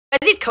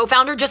Resy's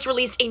co-founder just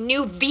released a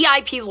new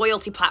VIP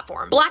loyalty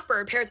platform.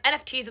 Blackbird pairs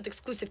NFTs with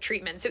exclusive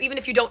treatment, so even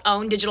if you don't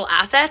own digital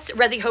assets,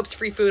 Resy hopes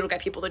free food will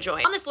get people to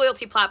join. On this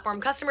loyalty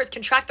platform, customers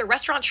can track their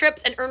restaurant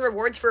trips and earn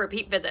rewards for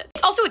repeat visits.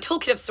 It's also a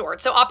toolkit of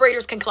sorts, so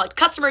operators can collect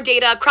customer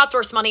data,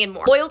 crowdsource money, and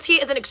more. Loyalty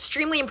is an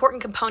extremely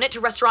important component to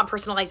restaurant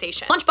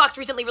personalization. Lunchbox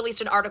recently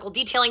released an article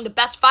detailing the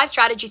best 5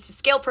 strategies to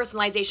scale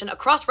personalization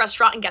across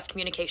restaurant and guest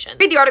communication.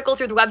 Read the article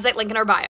through the website link in our bio.